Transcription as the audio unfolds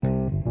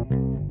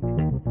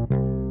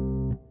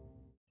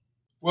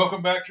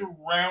Welcome back to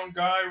Round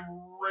Guy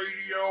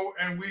Radio,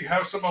 and we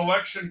have some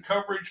election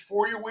coverage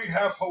for you. We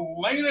have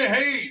Helena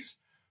Hayes,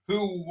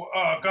 who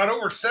got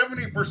over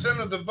 70%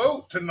 of the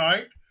vote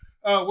tonight.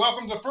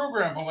 Welcome to the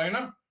program,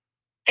 Helena.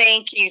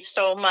 Thank you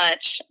so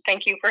much.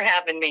 Thank you for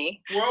having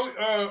me.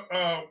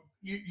 Well,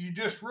 you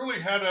just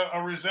really had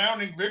a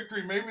resounding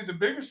victory, maybe the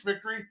biggest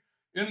victory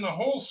in the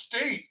whole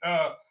state.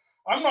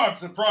 I'm not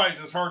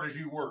surprised as hard as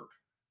you worked.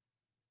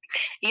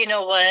 You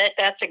know what?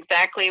 That's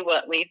exactly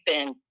what we've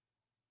been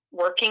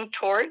working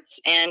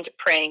towards and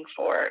praying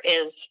for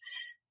is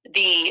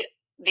the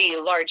the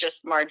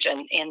largest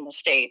margin in the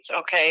state.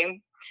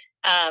 Okay.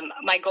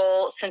 My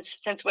goal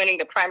since winning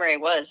the primary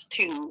was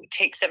to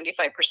take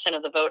 75%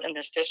 of the vote in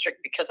this district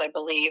because I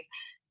believe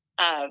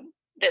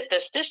that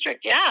this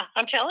district, yeah,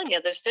 I'm telling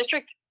you, this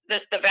district,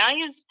 the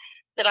values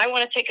that I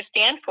want to take a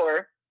stand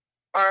for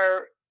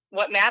are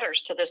what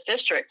matters to this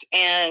district,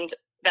 and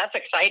that's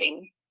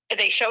exciting.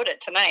 They showed it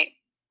tonight.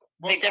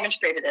 Well, they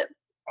demonstrated it.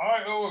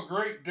 I owe a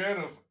great debt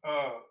of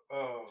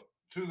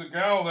to the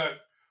gal that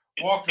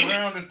walked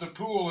around at the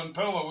pool in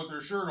Pella with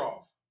her shirt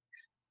off.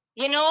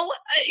 You know,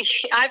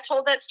 I've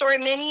told that story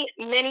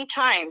many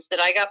times that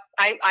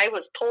I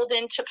was pulled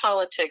into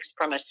politics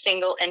from a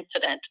single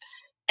incident,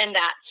 and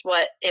that's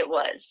what it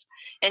was.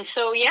 And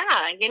so,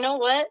 yeah, you know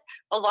what?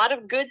 A lot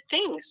of good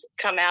things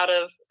come out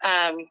of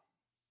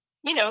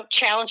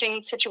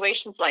challenging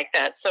situations like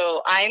that.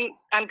 So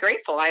I'm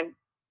grateful.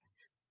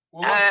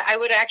 I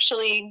would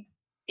actually,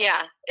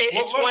 yeah,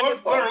 it's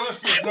wonderful. Let our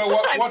listeners know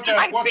what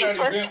that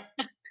event.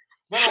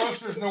 Let our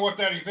listeners know what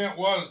that event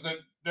was that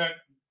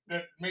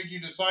made you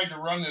decide to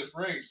run this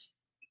race.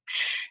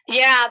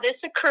 Yeah,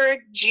 this occurred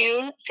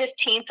June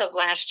 15th of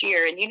last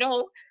year, and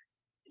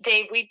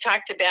Dave, we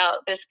talked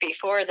about this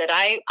before that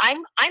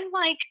I'm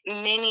like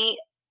many.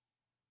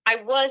 I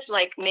was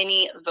like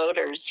many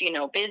voters,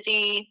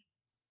 busy,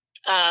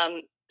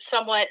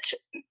 somewhat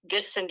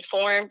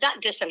disinformed,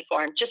 not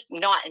disinformed, just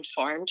not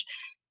informed,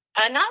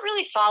 not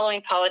really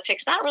following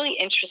politics, not really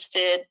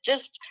interested,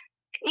 just,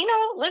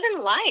 living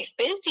life,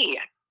 busy,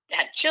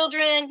 had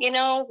children,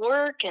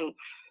 work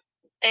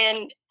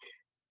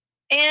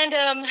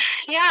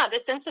yeah,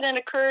 this incident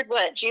occurred,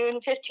 June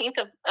 15th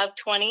of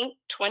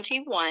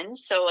 2021.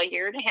 So a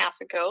year and a half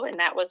ago. And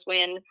that was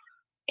when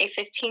a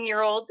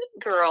 15-year-old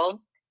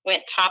girl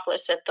went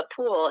topless at the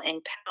pool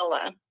in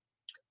Pella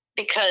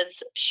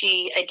because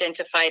she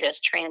identified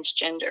as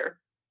transgender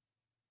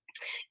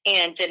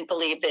and didn't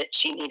believe that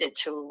she needed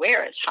to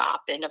wear a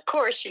top. And of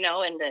course, in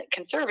the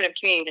conservative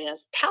community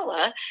as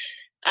Pella,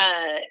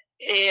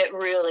 it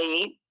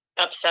really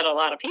upset a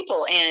lot of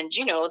people. And,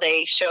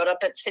 they showed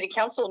up at city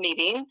council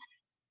meeting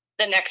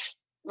the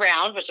next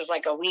round, which was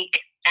like a week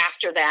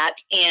after that.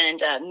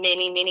 And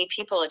many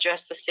people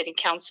addressed the city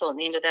council. At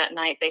the end of that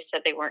night, they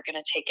said they weren't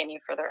going to take any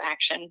further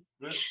action.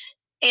 Mm-hmm.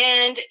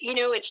 And,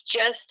 it's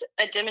just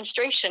a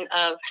demonstration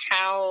of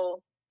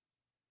how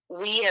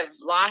we have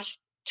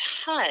lost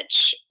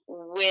touch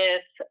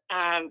with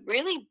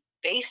really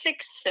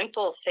basic,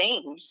 simple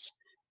things,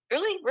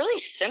 really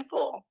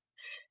simple.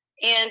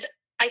 And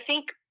I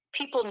think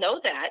people know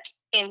that,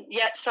 and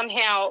yet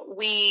somehow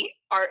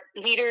our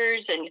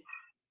leaders and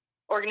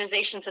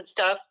organizations and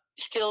stuff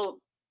still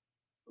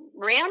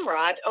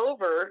ramrod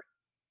over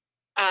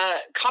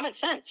common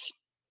sense.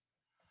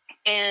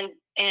 And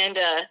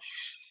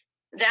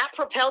that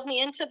propelled me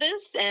into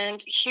this,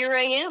 and here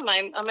I am.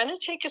 I'm going to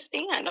take a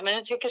stand. I'm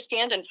going to take a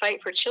stand and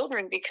fight for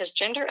children because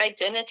gender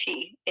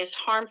identity is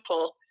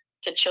harmful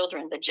to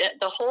children.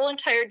 The whole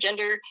entire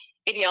gender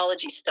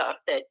ideology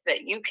stuff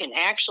that you can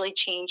actually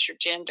change your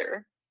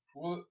gender.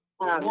 Well,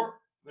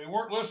 they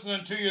weren't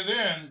listening to you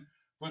then,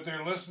 but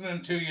they're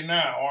listening to you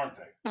now, aren't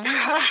they?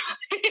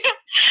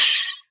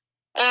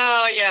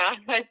 Oh yeah,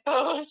 I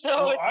suppose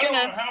so. Well, I don't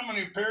know how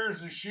many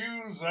pairs of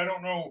shoes. I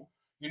don't know.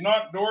 You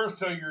knocked doors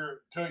till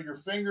your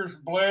fingers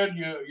bled.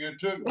 You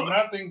took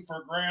nothing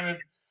for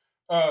granted.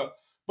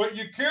 But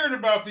you cared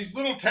about these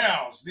little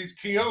towns, these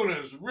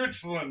Keotas,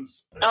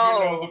 Richlands,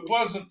 the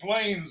Pleasant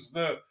Plains,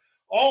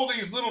 all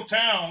these little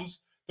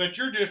towns that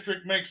your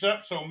district makes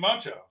up so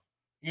much of.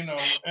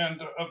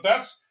 And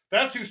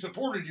that's who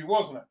supported you,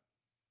 wasn't it?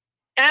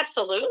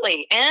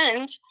 Absolutely.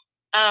 And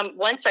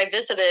once I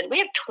visited, we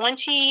have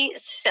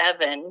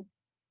 27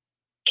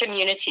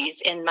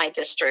 communities in my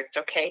district,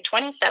 okay?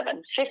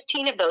 27,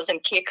 15 of those in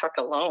Keokuk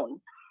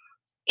alone.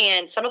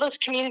 And some of those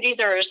communities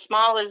are as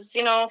small as,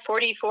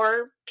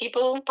 44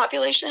 people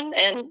population,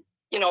 and,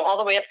 all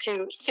the way up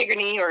to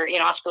Sigourney or,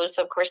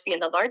 Oskaloosa, of course, being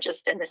the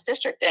largest in this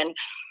district. And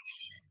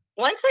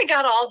once I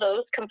got all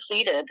those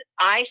completed,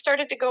 I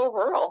started to go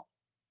rural.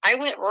 I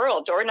went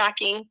rural, door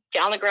knocking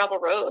down the gravel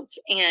roads.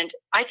 And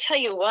I tell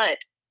you what,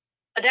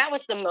 that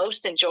was the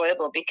most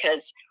enjoyable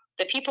because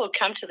the people would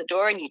come to the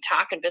door and you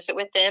talk and visit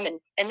with them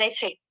and they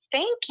say,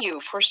 thank you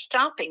for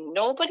stopping.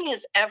 Nobody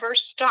has ever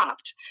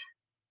stopped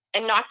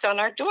and knocked on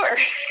our door.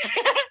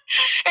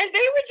 And they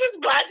were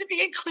just glad to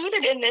be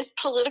included in this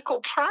political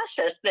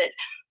process that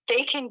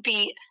they could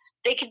be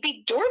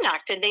door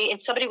knocked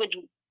and somebody would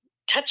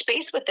touch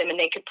base with them and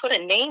they could put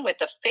a name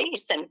with a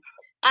face. And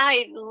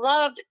I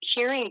loved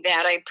hearing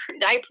that.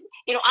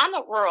 I'm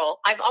a rural.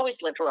 I've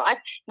always lived rural. I've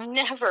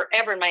never,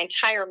 ever in my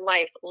entire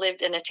life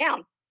lived in a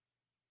town,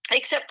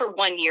 except for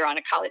 1 year on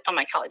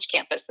my college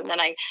campus, and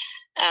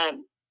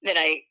um, then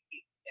I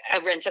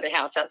rented a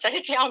house outside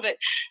of town. But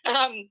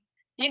um,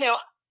 you know,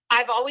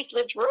 I've always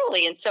lived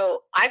rurally, and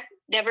so I've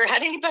never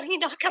had anybody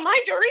knock on my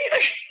door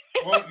either.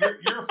 Well,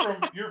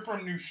 you're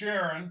from New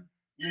Sharon,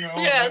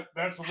 and Yes,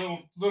 that's a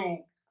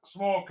little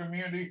small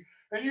community,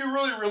 and you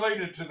really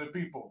related to the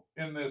people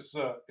in this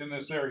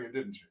area,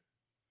 didn't you?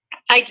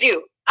 I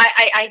do.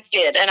 I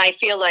did, and I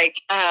feel like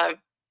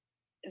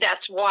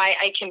that's why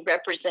I can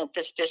represent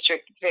this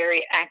district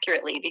very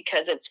accurately,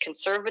 because it's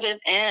conservative,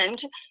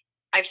 and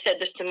I've said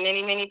this to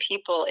many, many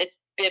people, it's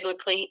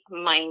biblically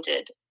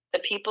minded. The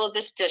people of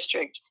this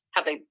district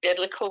have a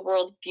biblical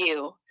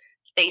worldview.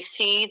 They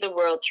see the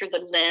world through the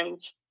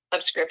lens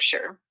of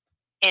Scripture,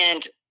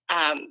 and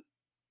um,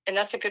 and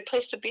that's a good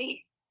place to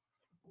be.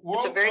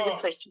 It's a Well, very good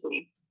place to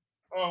be.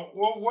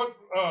 what?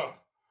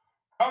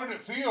 How did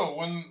it feel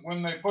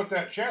when they put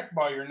that check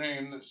by your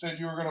name that said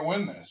you were going to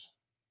win this?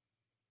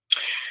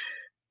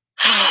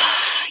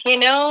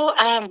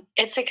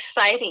 It's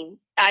exciting.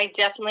 I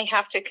definitely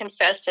have to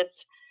confess,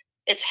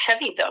 it's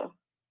heavy though.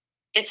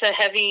 It's a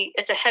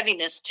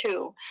heaviness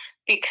too,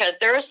 because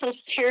there are some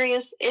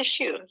serious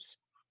issues,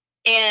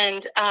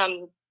 and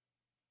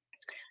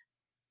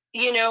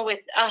with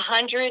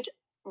 100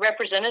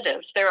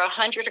 representatives, there are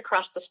 100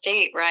 across the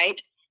state,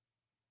 right?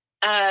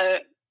 uh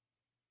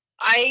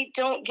I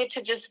don't get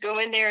to just go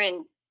in there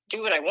and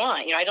do what I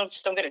want. I don't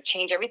get to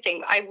change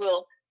everything. I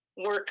will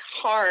work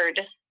hard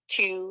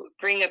to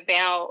bring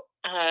about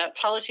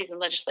policies and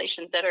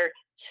legislation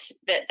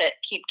that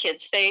keep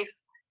kids safe,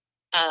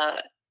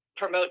 uh,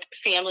 promote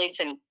families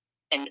and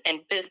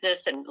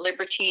business and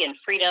liberty and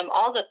freedom,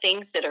 all the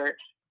things that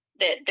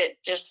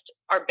just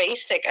are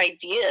basic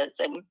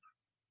ideas,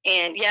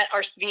 and yet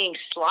are being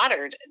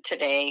slaughtered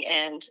today.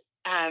 And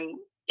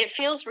it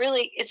feels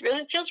really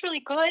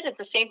good. At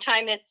the same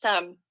time, it's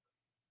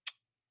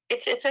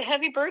a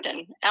heavy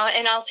burden,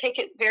 and I'll take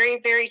it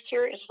very, very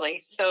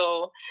seriously.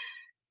 So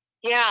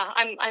yeah,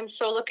 I'm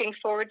so looking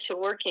forward to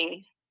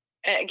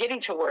getting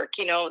to work.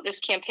 This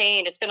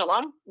campaign, it's been a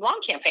long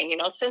campaign.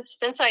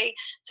 Since I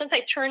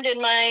turned in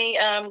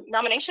my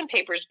nomination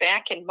papers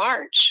back in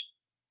March.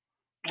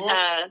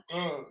 Well,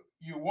 Uh,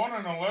 you won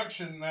an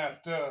election,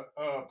 that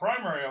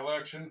primary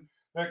election,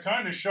 that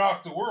kind of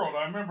shocked the world.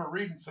 I remember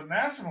reading some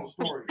national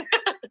stories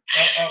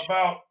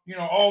about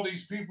all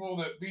these people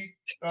that beat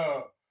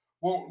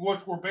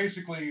which were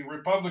basically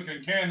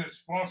Republican candidates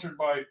sponsored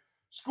by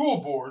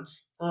school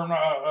boards or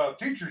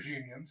teachers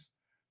unions,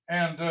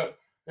 and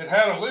it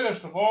had a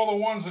list of all the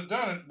ones that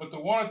done it, but the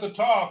one at the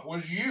top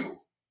was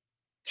you.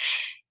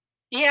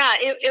 yeah,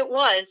 it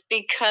was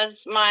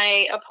because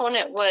my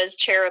opponent was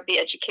chair of the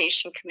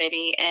education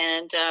committee,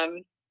 and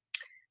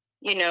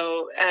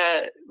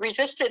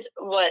resisted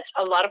what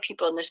a lot of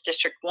people in this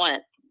district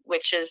want,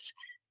 which is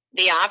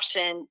the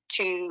option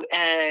to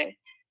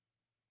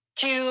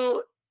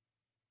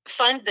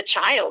fund the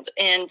child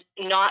and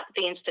not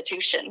the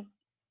institution.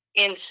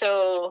 And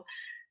so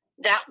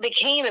that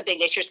became a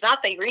big issue. It's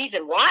not the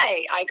reason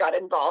why I got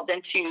involved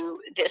into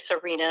this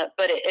arena,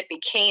 but it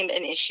became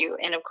an issue.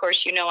 And of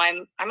course,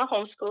 I'm a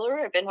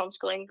homeschooler. I've been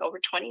homeschooling over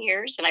 20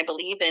 years, and I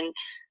believe in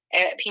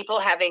people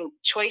having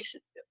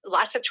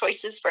lots of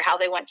choices for how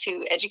they want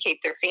to educate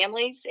their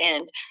families,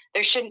 and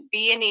there shouldn't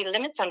be any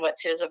limits on what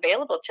is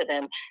available to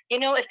them.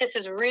 If this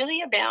is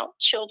really about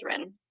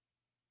children,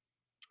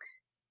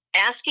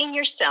 asking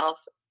yourself,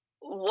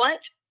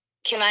 what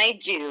can I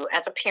do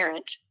as a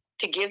parent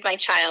to give my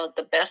child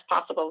the best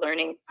possible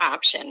learning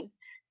option?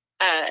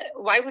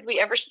 Why would we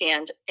ever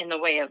stand in the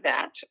way of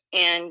that?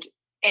 And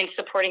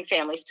supporting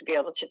families to be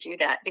able to do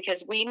that,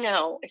 because we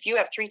know if you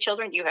have 3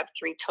 children, you have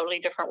 3 totally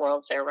different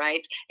worlds there,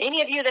 right?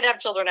 Any of you that have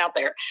children out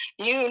there,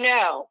 you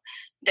know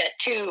that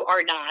two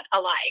are not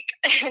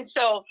alike. And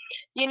so,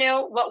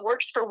 what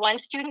works for one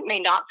student may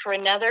not for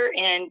another,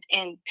 and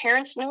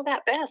parents know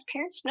that best.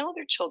 Parents know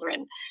their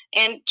children,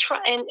 and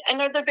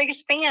are their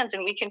biggest fans,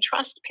 and we can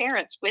trust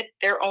parents with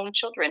their own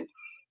children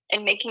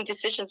and making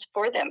decisions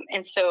for them.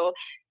 And so,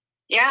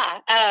 yeah,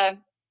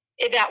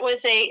 that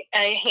was a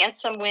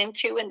handsome win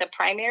too in the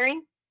primary.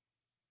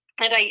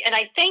 And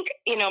I think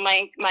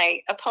my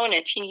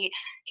opponent, he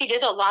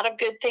did a lot of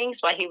good things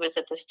while he was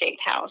at the state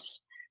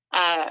house.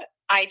 Uh,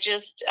 I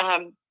just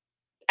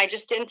I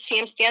just didn't see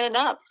him standing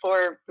up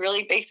for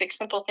really basic,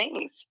 simple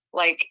things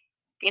like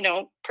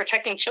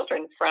protecting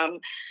children from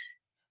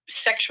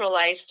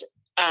sexualized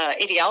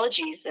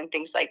ideologies and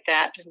things like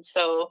that. And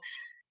so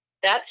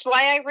that's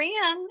why I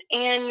ran,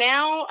 and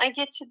now I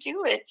get to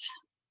do it.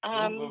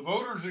 Well, the Um,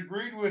 voters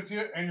agreed with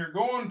you, and you're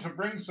going to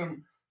bring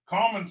some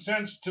common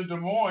sense to Des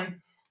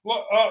Moines.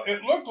 Well,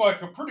 it looked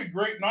like a pretty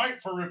great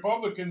night for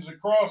Republicans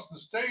across the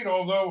state,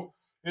 although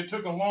it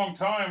took a long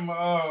time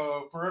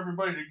for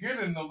everybody to get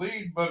in the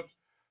lead. But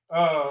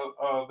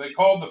they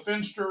called the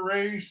Finster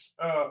race.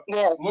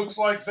 yes. Looks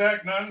like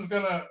Zach Nunn's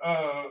going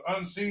to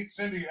unseat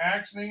Cindy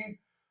Axney.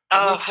 It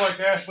Oh, looks like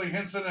Ashley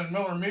Hinson and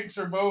Miller Meeks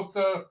are both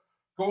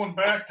going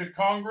back to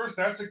Congress.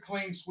 That's a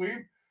clean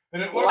sweep.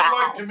 And it looked like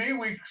wow. to me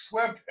we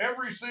swept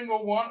every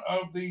single one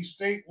of the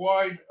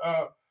statewide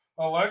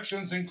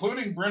elections,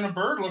 including Brenna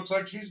Bird. Looks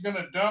like she's going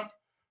to dump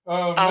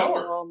Miller.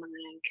 Oh my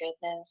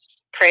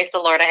goodness. Praise the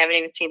Lord. I haven't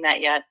even seen that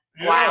yet.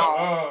 Yeah,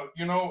 Wow.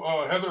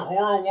 Heather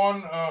Hora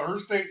won her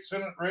state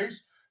senate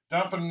race,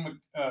 dumping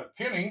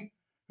Kinney,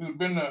 who'd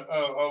been a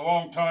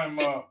long time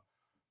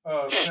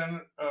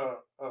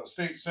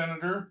state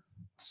senator.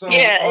 So,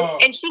 Yeah,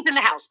 and she's in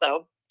the house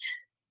though.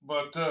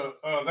 but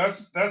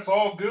that's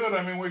all good.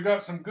 I mean, we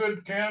got some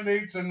good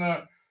candidates, and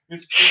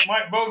it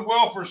might bode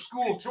well for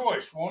school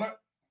choice, won't it?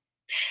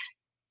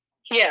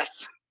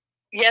 Yes.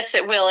 Yes,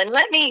 it will. And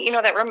let me,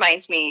 that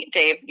reminds me,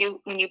 Dave,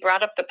 when you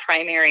brought up the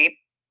primary,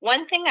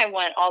 one thing I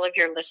want all of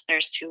your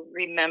listeners to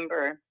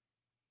remember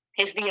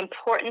is the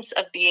importance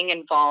of being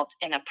involved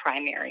in a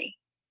primary.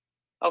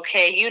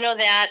 Okay, you know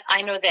that,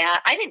 I know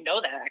that. I didn't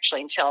know that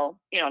actually until,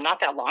 not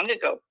that long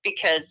ago,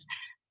 because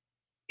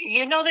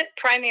you know that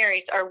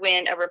primaries are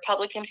when a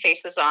Republican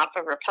faces off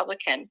a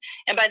Republican.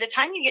 And by the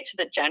time you get to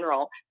the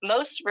general,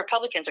 most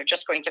Republicans are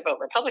just going to vote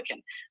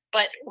Republican.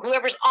 But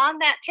whoever's on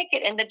that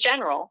ticket in the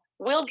general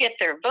will get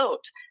their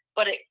vote.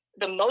 But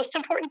the most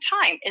important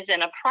time is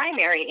in a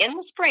primary in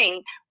the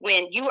spring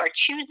when you are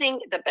choosing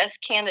the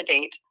best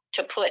candidate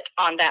to put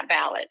on that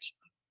ballot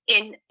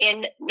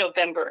in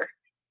November.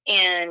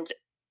 And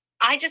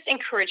I just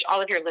encourage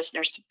all of your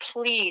listeners to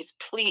please,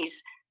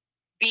 please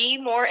be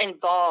more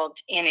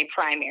involved in a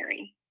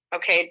primary.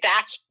 Okay,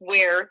 that's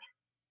where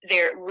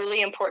their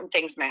really important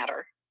things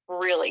matter,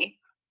 really.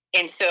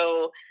 And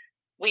so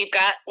we've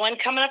got one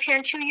coming up here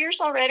in 2 years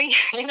already.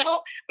 We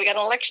got an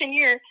election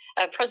year,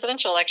 a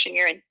presidential election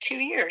year in 2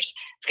 years.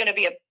 It's going to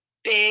be a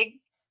big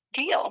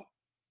deal.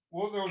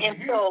 Well, there was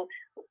And so,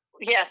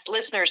 yes,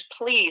 listeners,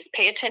 please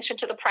pay attention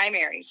to the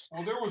primaries.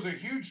 Well, there was a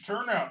huge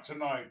turnout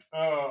tonight.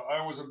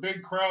 I was a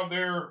big crowd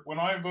there when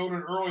I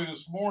voted early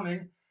this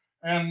morning,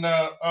 and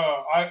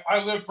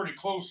I live pretty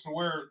close to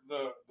where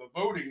the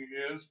voting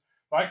is.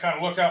 I kind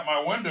of look out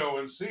my window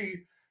and see,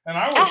 and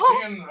I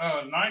was seeing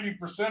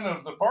 90%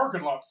 of the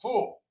parking lot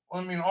full.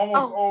 I mean,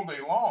 almost all day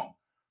long.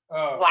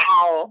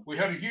 Wow. We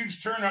had a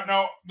huge turnout.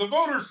 Now, the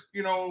voters,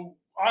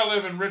 I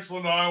live in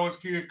Richland, Iowa,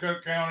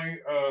 Keokuk County.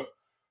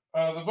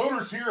 The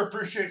voters here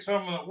appreciate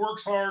someone that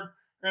works hard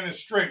and is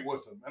straight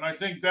with them, and I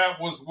think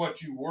that was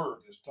what you were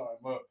this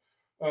time.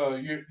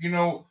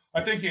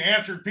 I think you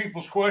answered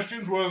people's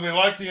questions, whether they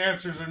liked the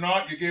answers or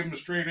not. You gave them a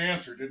straight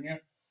answer, didn't you?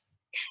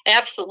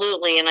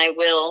 Absolutely, and I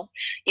will.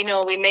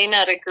 We may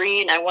not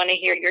agree, and I want to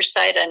hear your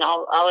side, and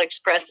I'll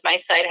express my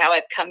side, how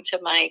I've come to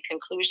my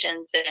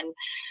conclusions. And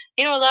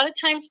a lot of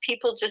times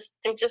people just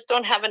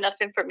don't have enough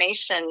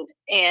information,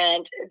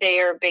 and they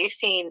are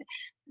basing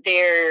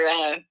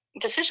their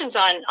decisions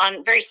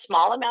on very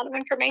small amount of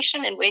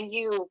information. And when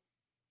you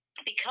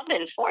become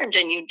informed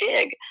and you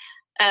dig,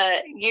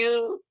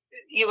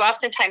 you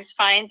oftentimes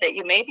find that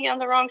you may be on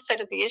the wrong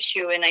side of the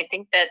issue. And I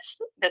think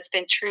that's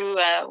been true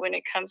when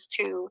it comes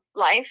to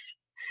life,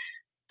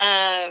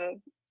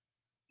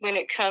 when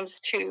it comes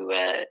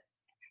to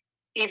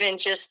even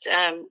just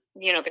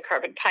the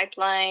carbon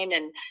pipeline,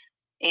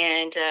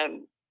 and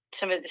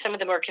some of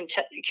the more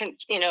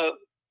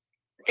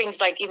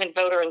things like even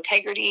voter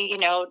integrity.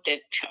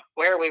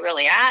 Where are we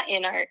really at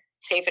in our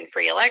safe and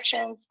free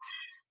elections?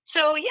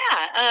 So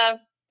yeah,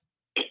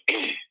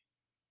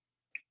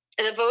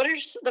 the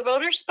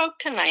voters spoke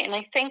tonight, and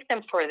I thank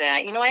them for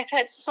that. I've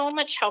had so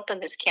much help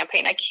in this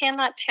campaign. I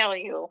cannot tell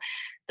you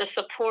the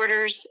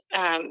supporters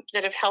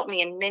that have helped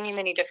me in many,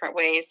 many different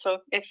ways. So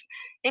if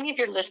any of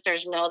your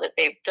listeners know that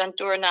they've done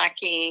door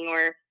knocking,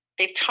 or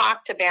they've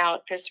talked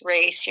about this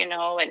race,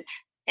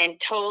 and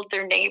told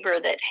their neighbor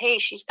that, hey,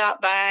 she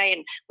stopped by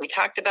and we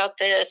talked about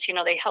this,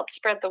 they helped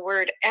spread the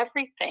word,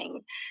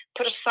 everything,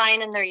 put a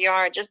sign in their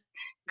yard, just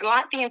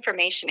got the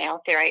information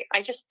out there.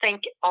 I just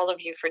thank all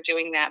of you for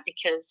doing that,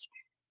 because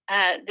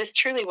this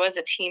truly was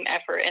a team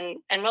effort.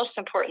 And most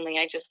importantly,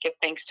 I just give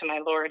thanks to my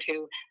Lord,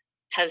 who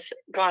has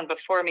gone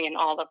before me in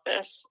all of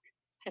this.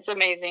 It's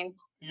amazing.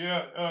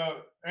 Yeah,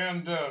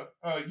 and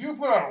you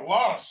put out a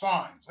lot of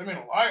signs. I mean,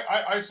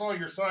 I saw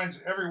your signs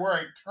everywhere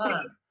I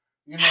turned,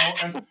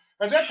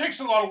 and that takes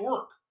a lot of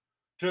work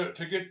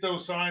to get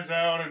those signs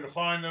out and to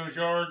find those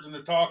yards and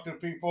to talk to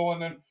people,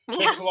 and then it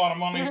takes a lot of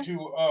money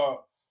to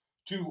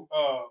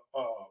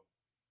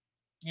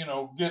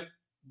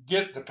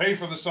get to pay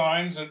for the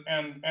signs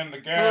and the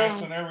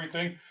gas and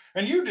everything.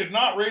 And you did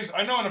not raise.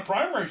 I know in the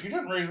primaries you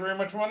didn't raise very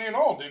much money at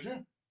all, did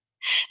you?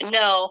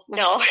 No.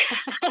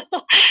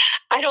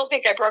 I don't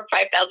think I broke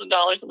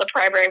 $5,000 in the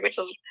primary, which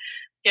is,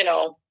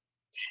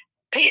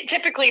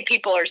 typically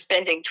people are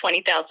spending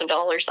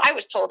 $20,000. I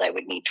was told I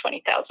would need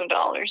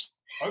 $20,000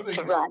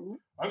 to run,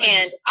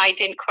 and I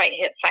didn't quite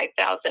hit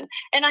 5,000.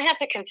 And I have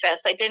to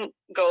confess, I didn't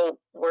go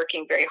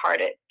working very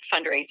hard at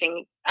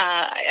fundraising.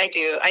 I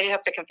do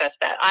have to confess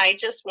that I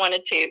just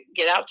wanted to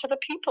get out to the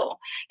people.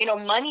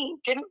 Money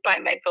didn't buy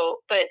my vote,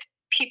 but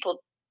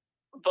people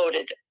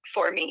voted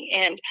for me.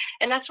 And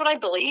that's what I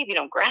believe,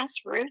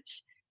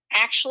 grassroots,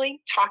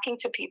 actually talking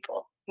to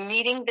people,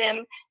 meeting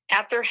them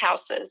at their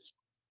houses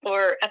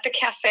or at the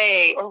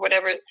cafe or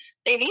whatever.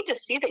 They need to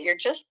see that you're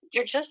just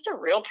a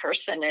real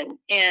person,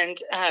 and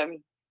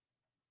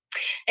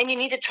you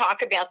need to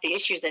talk about the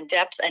issues in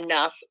depth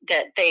enough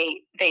that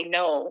they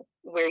know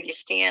where you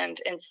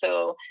stand. And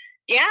so,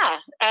 yeah,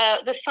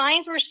 the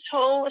signs were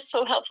so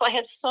helpful. I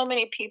had so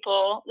many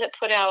people that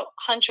put out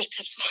hundreds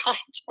of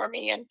signs for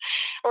me,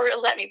 or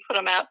let me put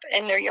them up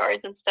in their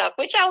yards and stuff,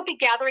 which I'll be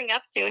gathering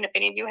up soon. If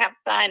any of you have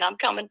a sign, I'm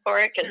coming for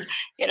it, because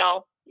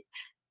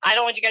I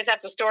don't want you guys to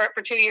have to store it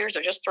for 2 years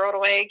or just throw it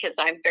away, because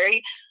I'm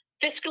very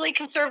fiscally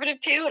conservative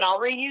too, and I'll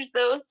reuse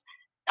those.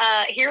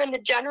 Here in the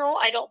general,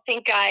 I don't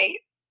think I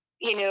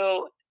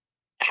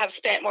have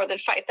spent more than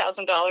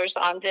 $5,000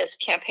 on this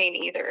campaign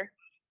either.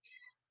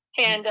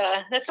 And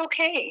that's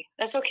okay.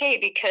 That's okay,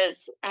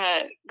 because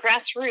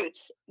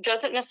grassroots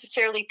doesn't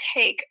necessarily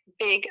take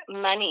big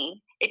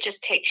money. It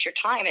just takes your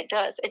time. It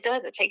does.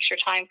 It takes your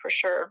time for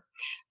sure.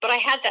 But I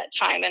had that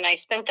time, and I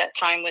spent that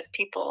time with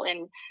people,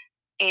 and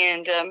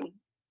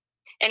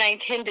I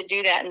intend to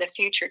do that in the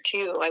future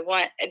too. I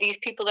want these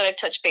people that I've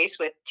touched base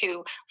with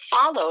to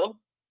follow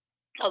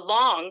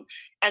along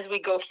as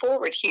we go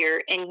forward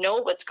here and know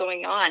what's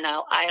going on.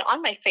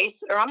 On my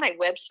face or on my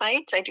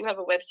website, I do have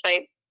a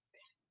website,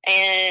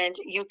 and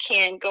you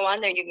can go on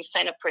there. You can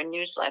sign up for a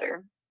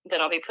newsletter that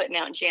I'll be putting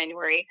out in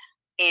January,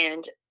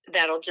 and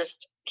that'll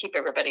just keep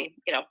everybody,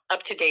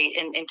 up to date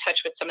and in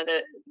touch with some of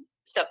the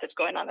stuff that's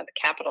going on at the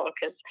Capitol.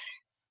 Because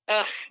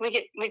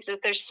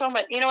there's so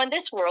much, in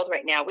this world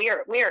right now. We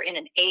are in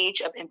an age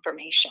of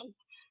information.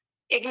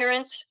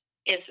 Ignorance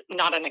is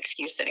not an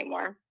excuse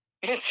anymore.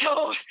 And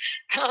so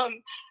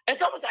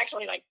it's almost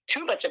actually like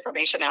too much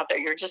information out there.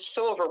 You're just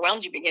so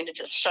overwhelmed, you begin to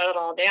just shut it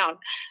all down.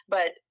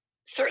 But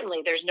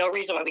certainly there's no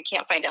reason why we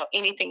can't find out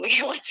anything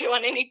we want to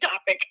on any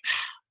topic.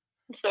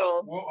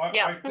 So,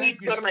 I please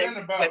think go to my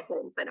website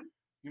and sign up.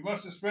 You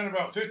must have spent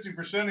about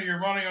 50% of your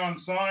money on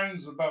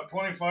signs, about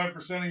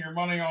 25% of your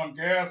money on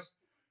gas,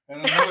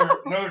 and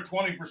another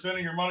 20% of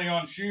your money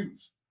on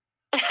shoes.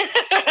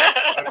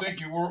 I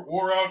think you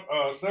wore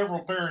out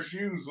several pair of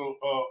shoes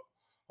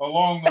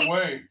along the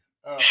way.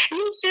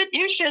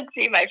 You should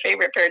see my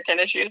favorite pair of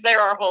tennis shoes. There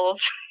are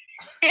holes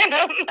in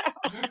them.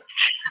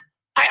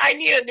 I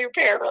need a new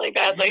pair really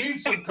badly. You need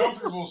some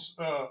comfortable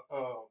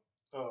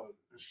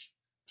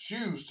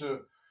shoes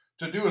to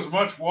do as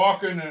much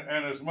walking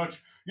and as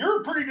much. You're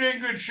in pretty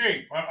dang good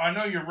shape. I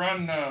know you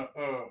run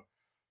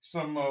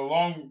some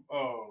long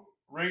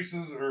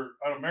races or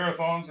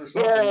marathons or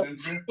something,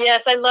 didn't you?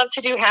 Yes, I love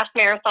to do half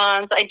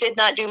marathons. I did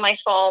not do my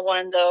fall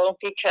one though,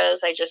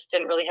 because I just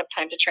didn't really have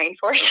time to train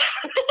for it.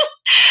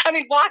 I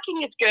mean,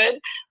 walking is good,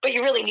 but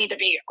you really need to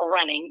be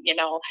running.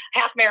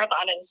 Half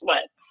marathon is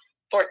what,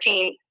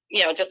 14,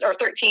 or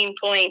 13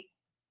 point,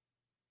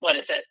 what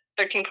is it,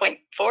 13.4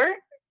 or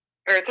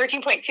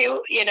 13.2,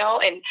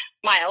 and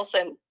miles,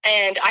 and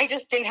I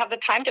just didn't have the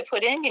time to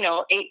put in,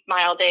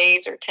 8-mile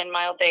days or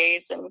 10-mile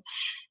days, and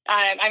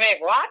I may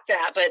have walked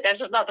that, but that's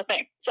just not the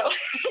same. So,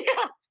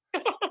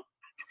 yeah.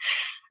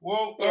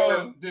 Well,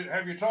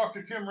 have you talked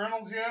to Kim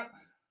Reynolds yet?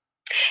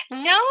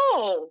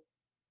 No,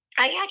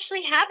 I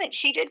actually haven't.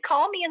 She did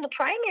call me in the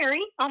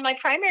primary, on my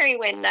primary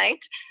win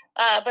night,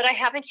 but I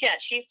haven't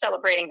yet. She's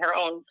celebrating her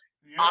own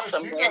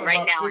awesome win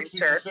right now, I'm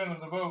sure. 60%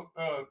 of the vote,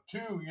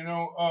 too.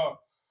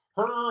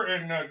 Her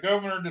and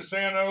Governor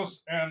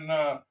DeSantis and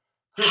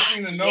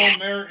Christina Noem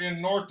there in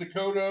North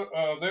Dakota,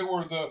 they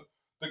were the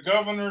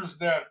governors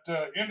that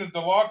ended the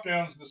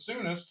lockdowns the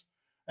soonest,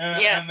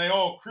 and they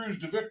all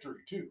cruised to victory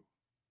too.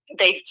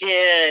 They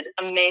did.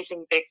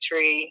 Amazing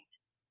victory.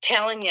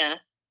 Telling you,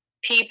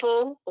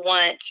 people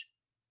want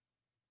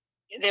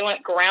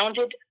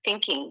grounded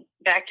thinking,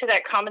 back to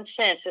that common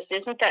sense. This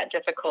isn't that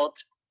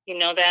difficult,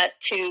 that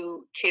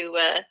to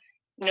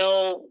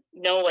know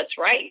what's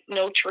right,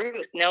 know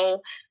truth,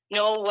 know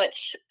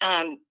what's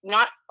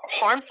not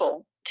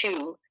harmful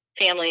to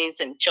families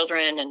and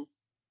children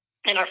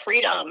and our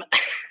freedom.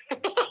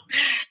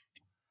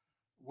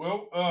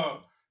 Well,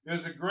 it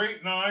was a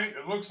great night.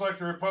 It looks like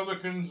the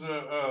Republicans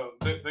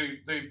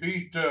they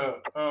beat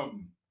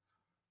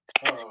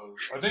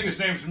I think his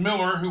name's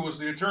Miller, who was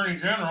the Attorney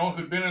General,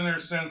 who'd been in there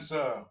since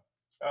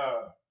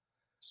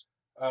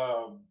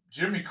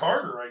Jimmy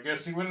Carter. I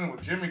guess he went in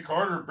with Jimmy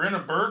Carter.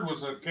 Brenna Bird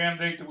was a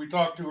candidate that we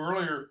talked to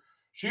earlier.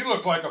 She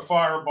looked like a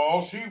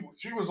fireball.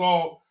 She was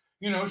all,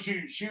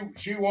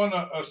 she won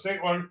a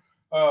statewide.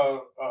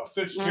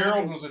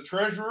 Fitzgerald was a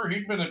treasurer.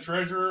 He'd been a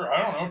treasurer,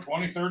 I don't know,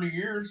 20, 30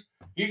 years.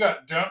 He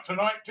got dumped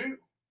tonight too.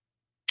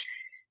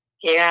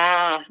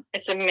 Yeah,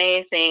 it's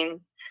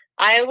amazing.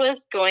 I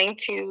was going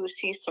to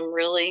see some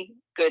really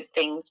good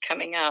things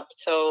coming up.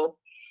 So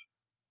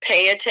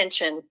pay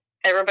attention.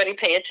 Everybody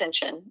pay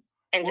attention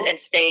and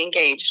stay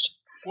engaged.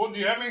 Well, do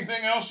you have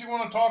anything else you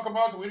want to talk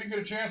about that we didn't get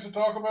a chance to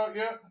talk about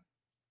yet?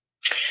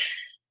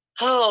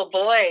 Oh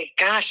boy,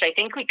 gosh, I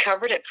think we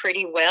covered it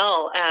pretty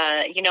well.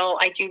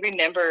 I do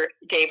remember,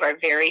 Dave, our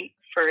very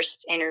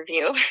first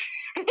interview.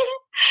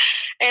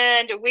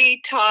 and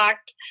we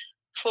talked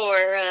for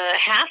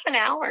half an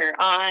hour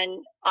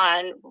on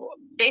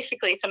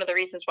basically some of the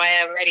reasons why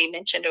I already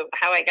mentioned of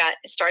how I got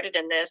started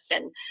in this,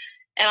 and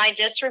I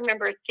just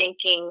remember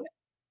thinking,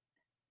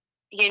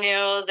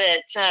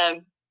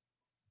 that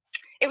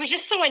it was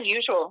just so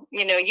unusual.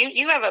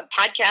 You have a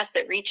podcast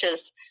that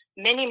reaches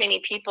many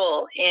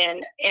people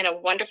in a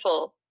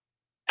wonderful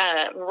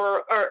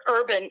or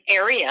urban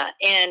area,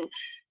 and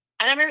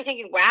I remember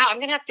thinking, wow, I'm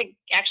gonna have to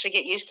actually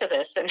get used to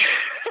this. And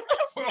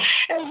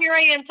and here I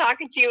am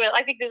talking to you.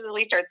 I think this is at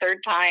least our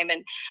third time,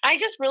 and I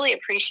just really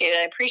appreciate it.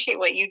 I appreciate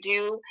what you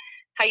do,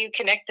 how you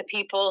connect the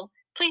people.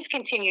 Please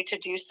continue to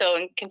do so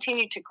and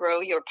continue to grow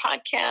your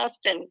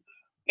podcast and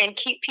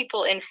keep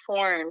people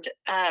informed.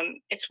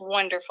 It's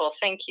wonderful.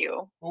 Thank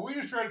you. Well, we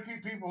just try to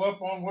keep people up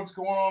on what's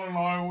going on in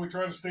Iowa. We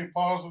try to stay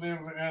positive,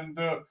 and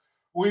I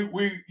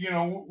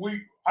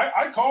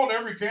called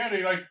every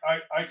candidate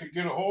I could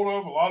get a hold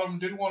of. A lot of them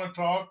didn't want to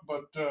talk,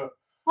 but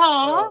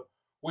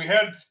we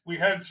had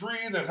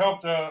three that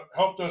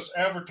helped us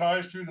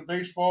advertise through the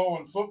baseball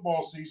and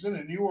football season,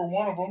 and you were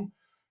one of them,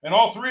 and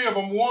all three of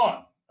them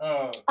won.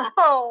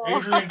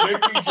 Adrian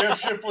Dickey,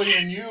 Jeff Shipley,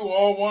 and you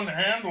all won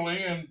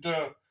handily, and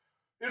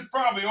it's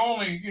probably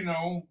only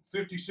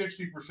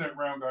 50-60%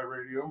 Round Guy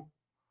Radio.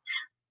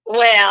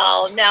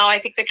 Well, now I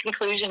think the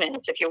conclusion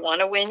is, if you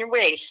want to win your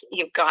race,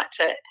 you've got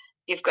to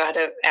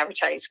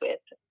advertise with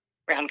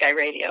Round Guy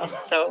Radio.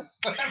 So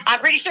I'm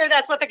pretty sure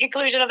that's what the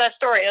conclusion of that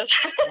story is.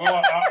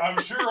 Well,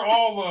 I'm sure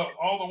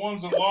all the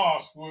ones that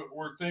lost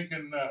were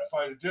thinking that if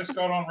I had just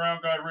got on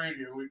Round Guy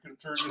Radio, we could have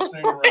turned this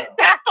thing around.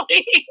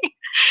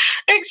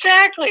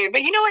 Exactly.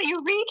 But you know what?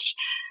 You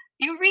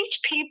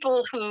reach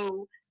people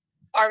who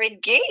are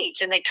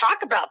engaged and they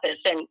talk about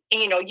this, and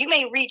you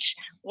may reach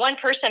one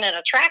person in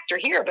a tractor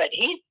here, but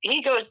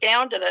he goes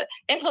down to the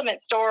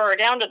implement store or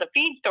down to the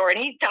feed store and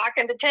he's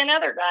talking to 10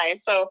 other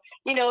guys. So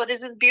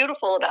this is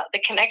beautiful about the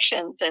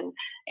connections, and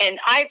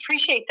I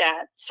appreciate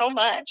that so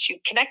much. You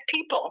connect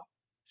people.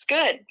 It's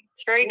good.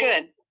 It's very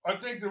good. I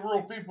think the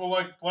rural people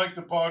like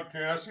the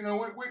podcast.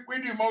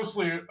 We do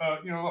mostly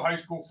the high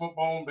school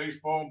football and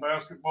baseball and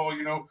basketball,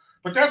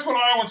 but that's what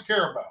Iowans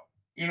care about.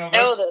 They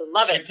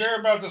love it. They care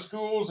about the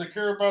schools. They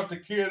care about the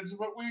kids.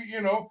 But we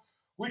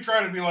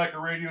try to be like a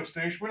radio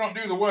station. We don't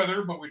do the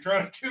weather, but we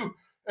try to do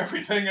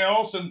everything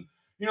else. And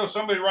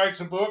somebody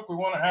writes a book, we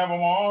want to have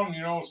them on.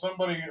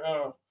 Somebody,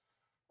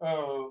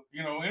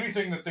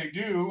 anything that they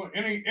do,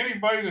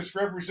 anybody that's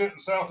representing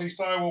Southeast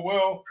Iowa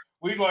well,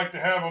 we'd like to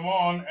have them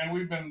on. And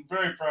we've been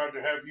very proud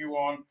to have you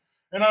on.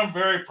 And I'm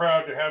very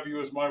proud to have you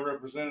as my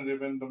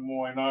representative in Des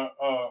Moines.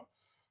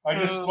 I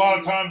just, a lot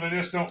of times I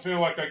just don't feel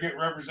like I get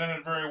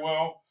represented very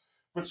well,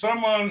 but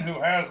someone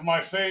who has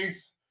my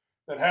faith,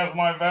 that has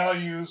my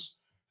values,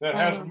 that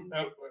has,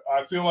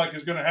 I feel like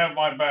is going to have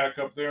my back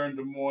up there in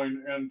Des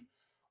Moines. And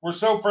we're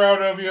so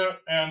proud of you,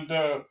 and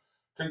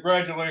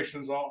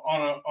congratulations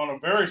on a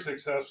very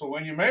successful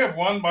win. You may have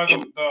won by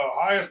the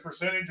highest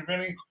percentage of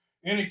any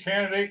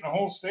candidate in the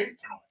whole state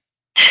tonight.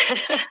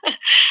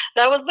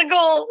 That was the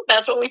goal.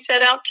 That's what we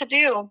set out to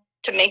do.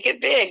 To make it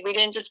big. We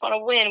didn't just want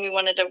to win. We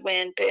wanted to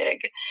win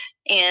big.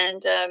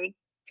 And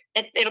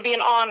it'll be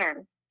an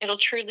honor. It'll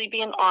truly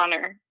be an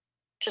honor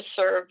to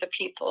serve the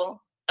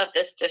people of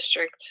this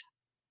district.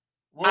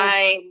 Well,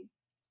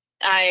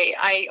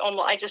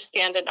 I just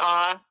stand in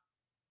awe.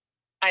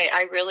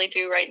 I really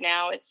do right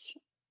now. It's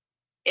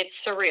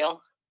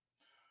surreal.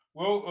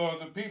 Well,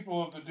 the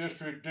people of the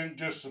district didn't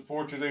just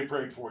support you; they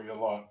prayed for you a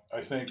lot, I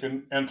think.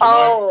 And tonight,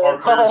 our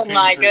prayers came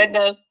my true.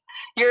 Goodness.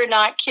 You're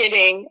not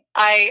kidding.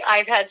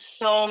 I've had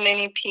so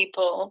many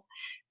people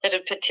that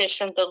have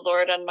petitioned the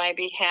Lord on my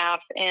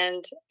behalf,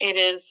 and it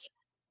is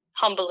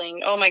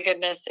humbling. Oh my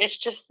goodness. It's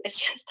just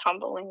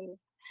humbling.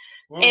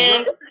 Well,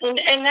 and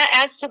that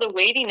adds to the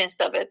weightiness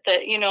of it,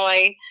 that,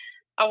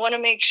 I want to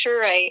make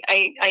sure I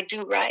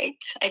do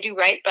right. I do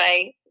right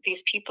by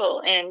these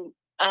people and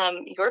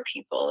your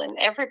people and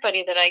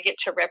everybody that I get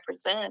to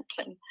represent.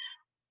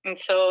 And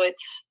so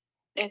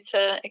it's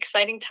a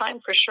exciting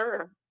time for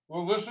sure.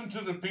 Well, listen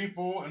to the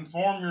people,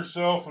 inform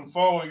yourself, and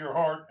follow your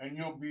heart, and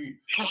you'll be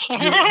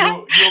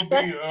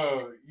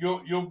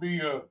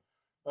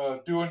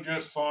doing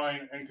just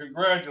fine. And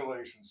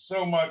congratulations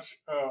so much.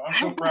 I'm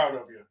so proud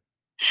of you.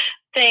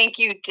 Thank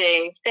you,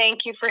 Dave.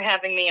 Thank you for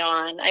having me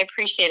on. I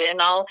appreciate it, and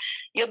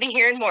you'll be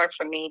hearing more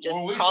from me. Just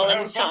call I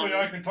have somebody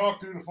I can talk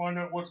to find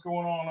out what's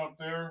going on up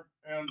there,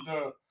 and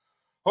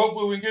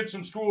hopefully we can get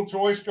some school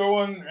choice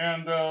going,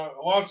 and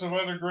lots of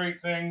other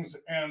great things.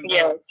 And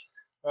yes.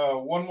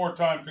 One more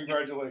time,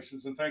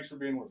 congratulations, and thanks for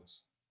being with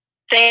us.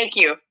 Thank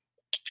you.